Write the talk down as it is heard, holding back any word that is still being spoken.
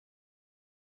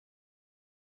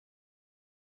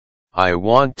I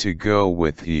want to go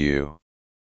with you.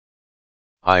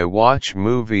 I watch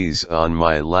movies on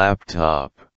my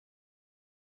laptop.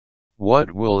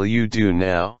 What will you do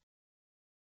now?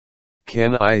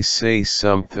 Can I say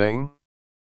something?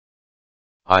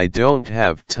 I don't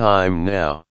have time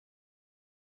now.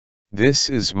 This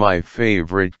is my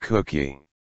favorite cookie.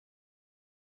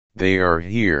 They are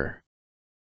here.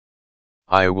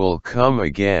 I will come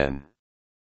again.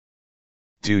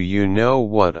 Do you know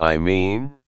what I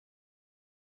mean?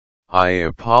 I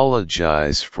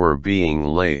apologize for being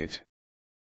late.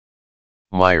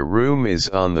 My room is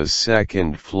on the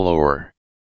second floor.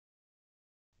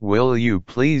 Will you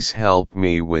please help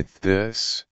me with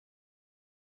this?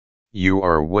 You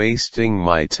are wasting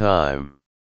my time.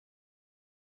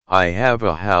 I have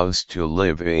a house to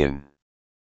live in.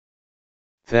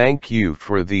 Thank you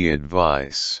for the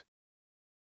advice.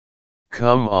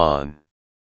 Come on.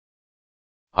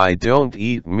 I don't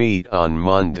eat meat on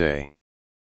Monday.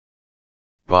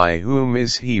 By whom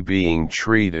is he being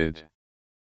treated?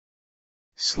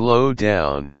 Slow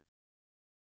down.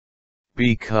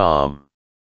 Be calm.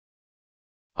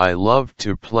 I love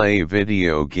to play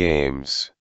video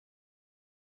games.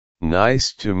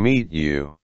 Nice to meet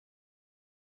you.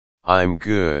 I'm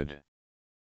good.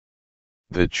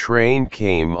 The train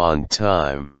came on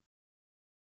time.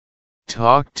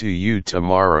 Talk to you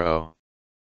tomorrow.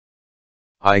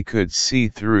 I could see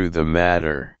through the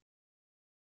matter.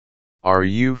 Are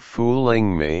you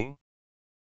fooling me?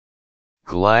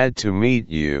 Glad to meet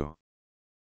you.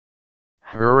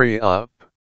 Hurry up.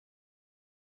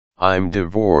 I'm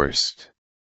divorced.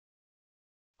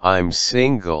 I'm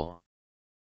single.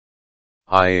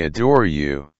 I adore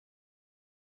you.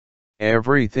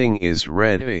 Everything is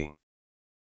ready.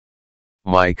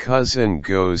 My cousin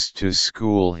goes to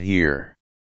school here.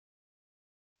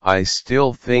 I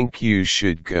still think you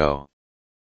should go.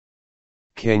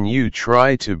 Can you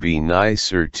try to be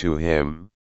nicer to him?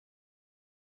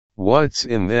 What's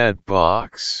in that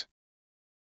box?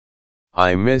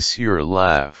 I miss your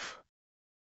laugh.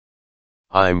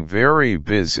 I'm very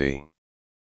busy.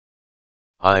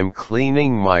 I'm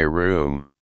cleaning my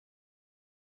room.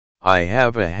 I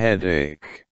have a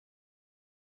headache.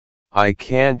 I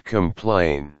can't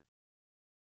complain.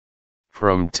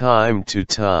 From time to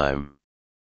time.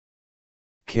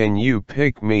 Can you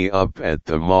pick me up at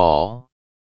the mall?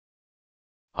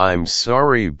 I'm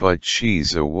sorry, but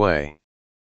she's away.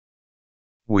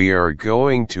 We are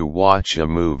going to watch a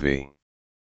movie.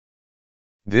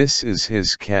 This is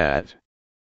his cat.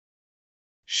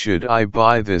 Should I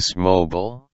buy this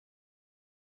mobile?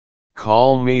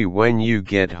 Call me when you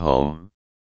get home.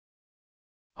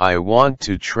 I want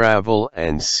to travel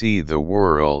and see the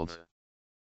world.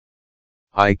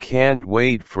 I can't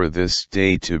wait for this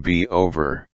day to be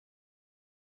over.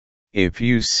 If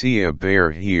you see a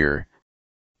bear here,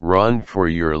 run for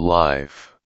your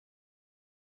life.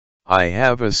 I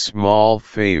have a small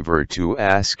favor to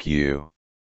ask you.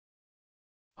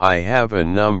 I have a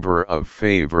number of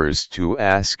favors to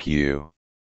ask you.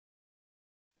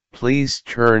 Please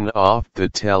turn off the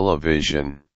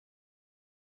television.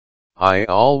 I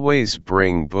always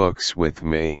bring books with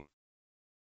me.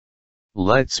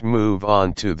 Let's move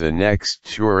on to the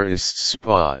next tourist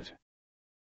spot.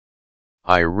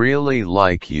 I really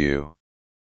like you.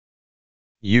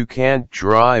 You can't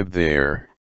drive there,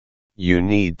 you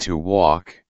need to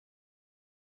walk.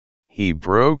 He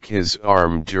broke his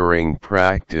arm during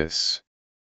practice.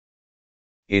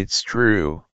 It's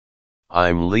true,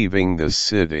 I'm leaving the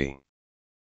city.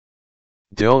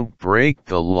 Don't break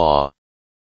the law.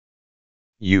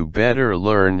 You better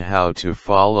learn how to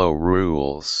follow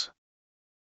rules.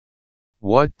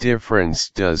 What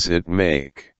difference does it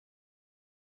make?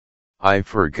 I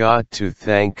forgot to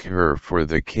thank her for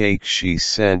the cake she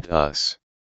sent us.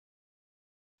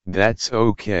 That's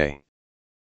okay.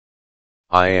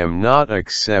 I am not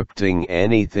accepting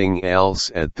anything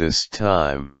else at this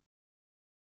time.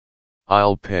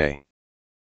 I'll pay.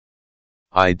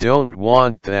 I don't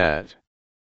want that.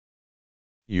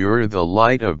 You're the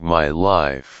light of my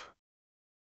life.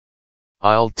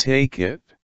 I'll take it.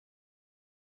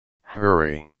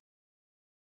 Hurry.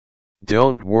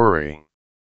 Don't worry.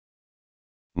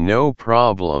 No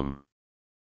problem.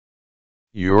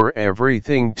 You're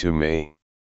everything to me.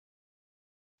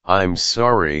 I'm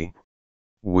sorry,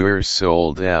 we're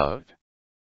sold out.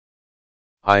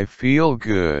 I feel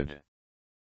good.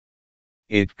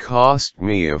 It cost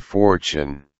me a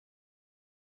fortune.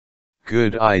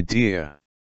 Good idea.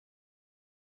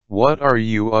 What are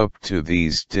you up to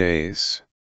these days?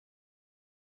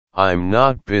 I'm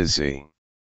not busy.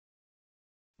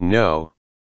 No,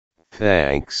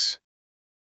 thanks.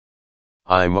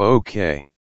 I'm okay.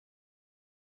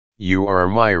 You are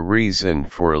my reason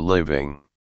for living.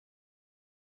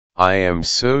 I am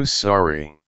so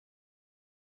sorry.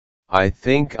 I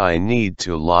think I need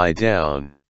to lie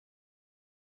down.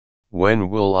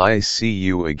 When will I see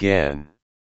you again?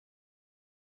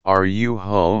 Are you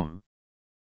home?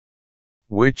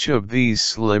 Which of these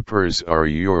slippers are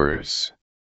yours?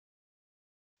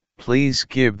 Please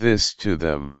give this to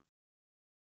them.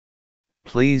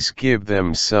 Please give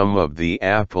them some of the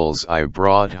apples I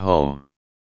brought home.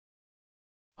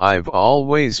 I've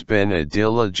always been a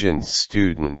diligent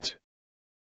student.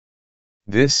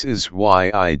 This is why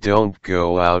I don't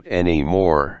go out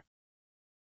anymore.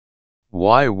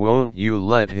 Why won't you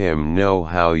let him know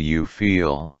how you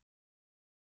feel?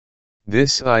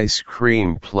 This ice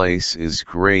cream place is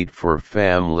great for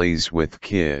families with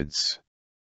kids.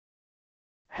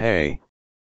 Hey,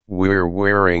 we're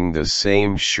wearing the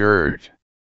same shirt.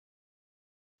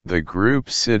 The group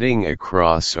sitting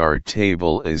across our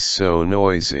table is so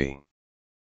noisy.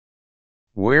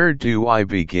 Where do I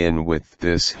begin with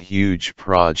this huge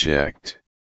project?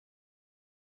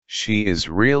 She is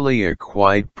really a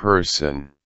quiet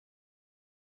person.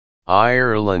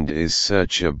 Ireland is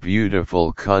such a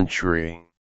beautiful country.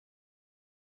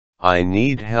 I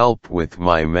need help with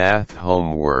my math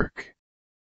homework.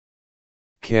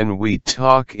 Can we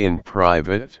talk in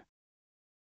private?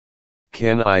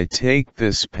 Can I take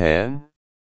this pen?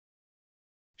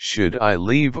 Should I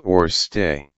leave or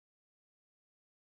stay?